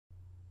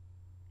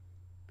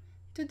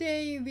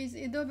Today with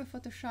Adobe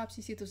Photoshop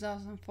CC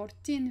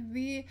 2014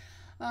 we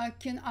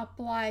can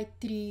apply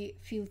tree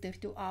filter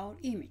to our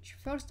image.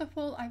 First of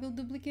all, I will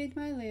duplicate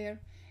my layer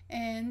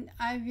and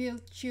I will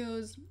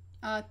choose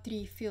a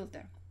tree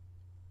filter.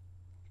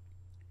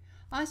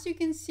 As you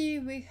can see,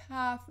 we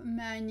have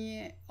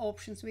many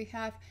options. We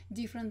have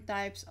different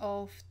types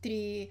of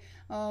tree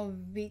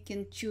we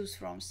can choose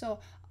from. So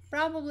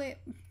probably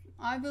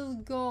I will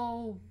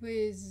go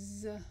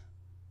with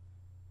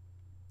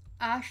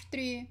ash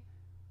tree,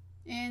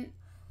 and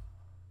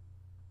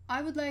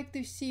I would like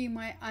to see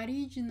my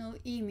original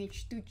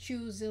image to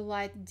choose the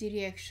light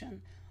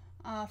direction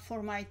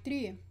for my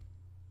tree.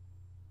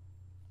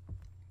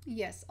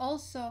 Yes,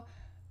 also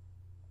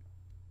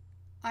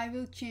I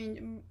will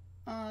change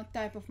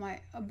type of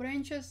my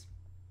branches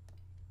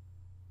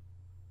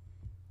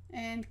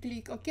and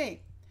click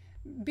OK.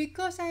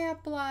 Because I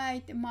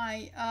applied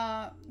my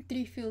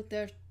tree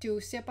filter to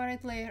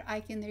separate layer,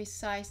 I can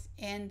resize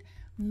and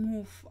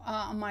move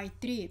my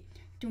tree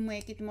to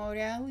make it more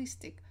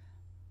realistic.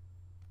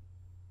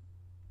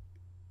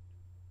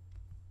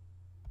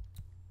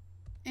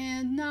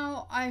 And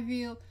now I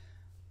will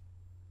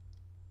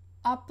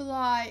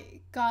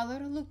apply color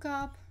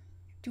lookup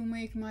to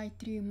make my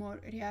tree more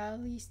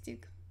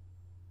realistic.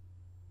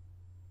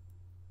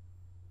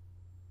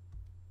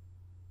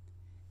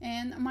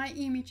 And my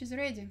image is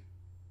ready.